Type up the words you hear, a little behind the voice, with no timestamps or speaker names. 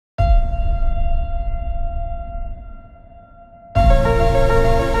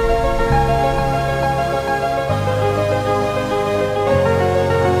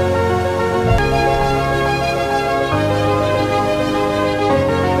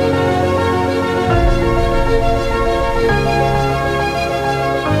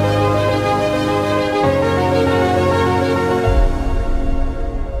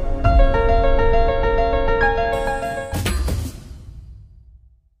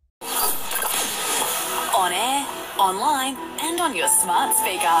On air, online, and on your smart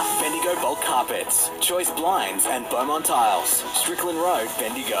speaker. Bendigo Bulk Carpets, Choice Blinds and Beaumont Tiles. Strickland Road,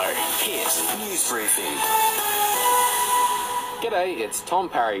 Bendigo. Here's News Briefing. G'day, it's Tom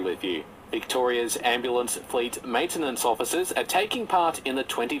Perri with you. Victoria's ambulance fleet maintenance officers are taking part in the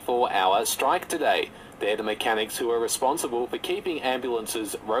 24-hour strike today. They're the mechanics who are responsible for keeping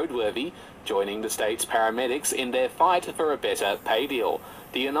ambulances roadworthy, joining the state's paramedics in their fight for a better pay deal.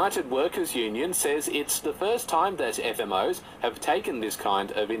 The United Workers Union says it's the first time that FMOs have taken this kind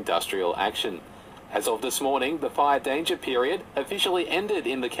of industrial action. As of this morning, the fire danger period officially ended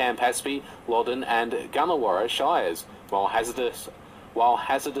in the Campaspe, Loddon and Gunawarra Shires, while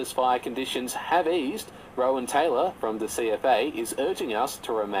hazardous fire conditions have eased. Rowan Taylor from the CFA is urging us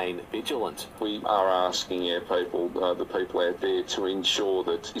to remain vigilant. We are asking our people, the people out there, to ensure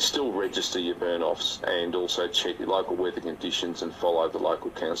that you still register your burn-offs and also check your local weather conditions and follow the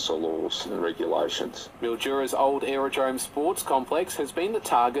local council laws and regulations. Mildura's old aerodrome sports complex has been the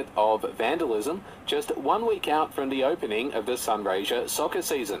target of vandalism just 1 week out from the opening of the Sunraysia soccer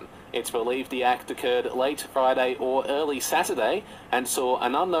season. It's believed the act occurred late Friday or early Saturday and saw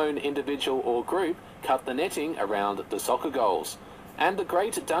an unknown individual or group cut the netting around the soccer goals. And the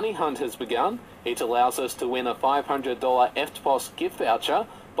Great Dunny Hunt has begun. It allows us to win a $500 EFTPOS gift voucher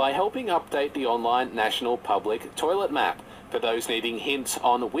by helping update the online National Public Toilet Map. For those needing hints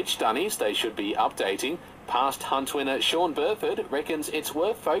on which dunnies they should be updating, past hunt winner Sean Burford reckons it's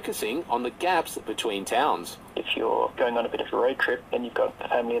worth focusing on the gaps between towns. If you're going on a bit of a road trip and you've got a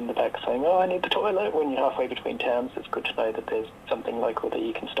family in the back saying, "Oh, I need the toilet," when you're halfway between towns, it's good to know that there's something local that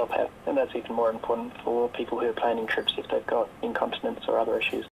you can stop at. And that's even more important for people who are planning trips if they've got incontinence or other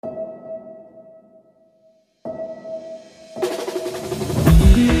issues.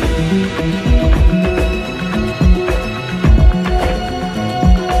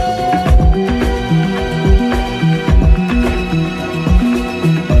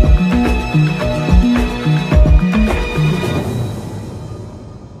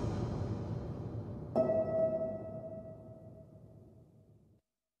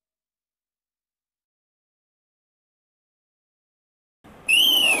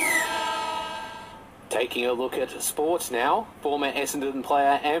 Taking a look at sports now, former Essendon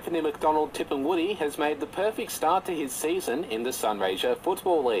player Anthony McDonald-Tipungwuti has made the perfect start to his season in the Sunraysia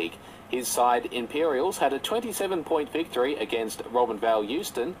Football League. His side Imperials had a 27-point victory against Robinvale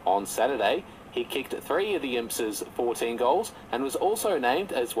Euston on Saturday. He kicked 3 of the Imps' 14 goals and was also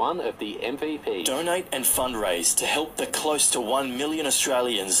named as one of the MVPs. Donate and fundraise to help the close to 1 million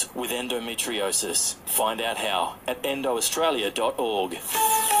Australians with endometriosis. Find out how at endoaustralia.org.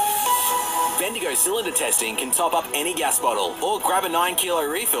 Bendigo cylinder testing can top up any gas bottle or grab a 9-kilo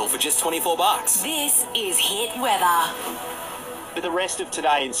refill for just $24. This is Hit Weather. For the rest of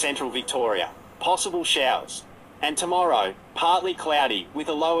today in central Victoria, possible showers. And tomorrow, partly cloudy with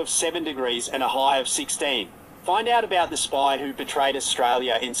a low of 7 degrees and a high of 16. Find out about the spy who betrayed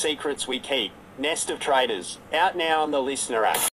Australia in Secrets We Keep. Nest of Traitors. Out now on the Listener app.